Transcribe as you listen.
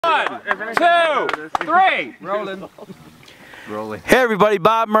2, 3. Rolling. Hey everybody,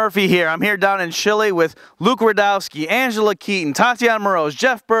 Bob Murphy here. I'm here down in Chile with Luke Radowski, Angela Keaton, Tatiana Moroz,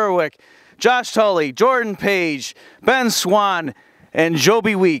 Jeff Berwick, Josh Tully, Jordan Page, Ben Swan, and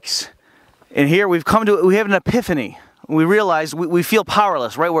Joby Weeks. And here we have an epiphany. We realize we feel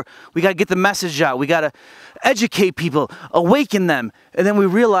powerless, right? We got to get the message out. We got to educate people, awaken them. And then we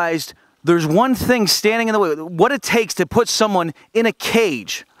realized there's one thing standing in the way. What it takes to put someone in a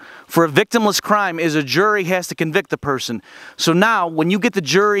cage for a victimless crime is a jury has to convict the person. So now when you get the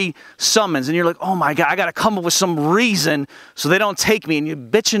jury summons and you're like, oh my God, I got to come up with some reason so they don't take me, and you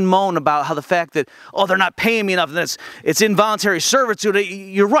bitch and moan about how the fact that, oh, they're not paying me enough, and it's involuntary servitude.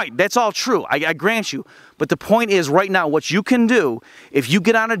 You're right, that's all true, I grant you. But the point is right now what you can do, if you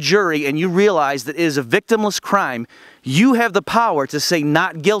get on a jury and you realize that it is a victimless crime, you have the power to say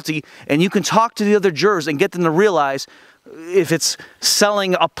not guilty, and you can talk to the other jurors and get them to realize if it's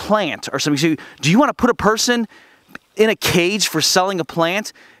selling a plant or something. So do you want to put a person in a cage for selling a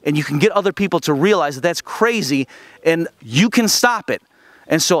plant? And you can get other people to realize that that's crazy and you can stop it.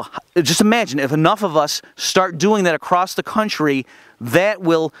 And so just imagine if enough of us start doing that across the country, that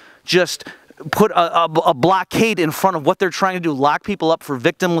will just put a blockade in front of what they're trying to do, lock people up for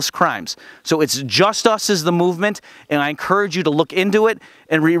victimless crimes. So it's Just Us is the movement, and I encourage you to look into it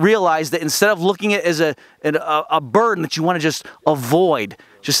and realize that instead of looking at it as a burden that you want to just avoid,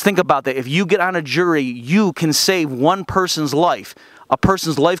 just think about that. If you get on a jury, you can save one person's life. A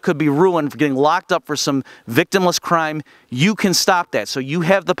person's life could be ruined for getting locked up for some victimless crime. You can stop that. So you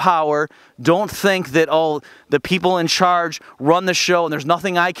have the power. Don't think that, oh, the people in charge run the show and there's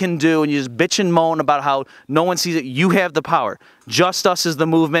nothing I can do, and you just bitch and moan about how no one sees it. You have the power. Just Us is the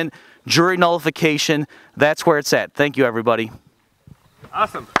movement. Jury nullification. That's where it's at. Thank you, everybody.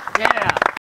 Awesome. Yeah.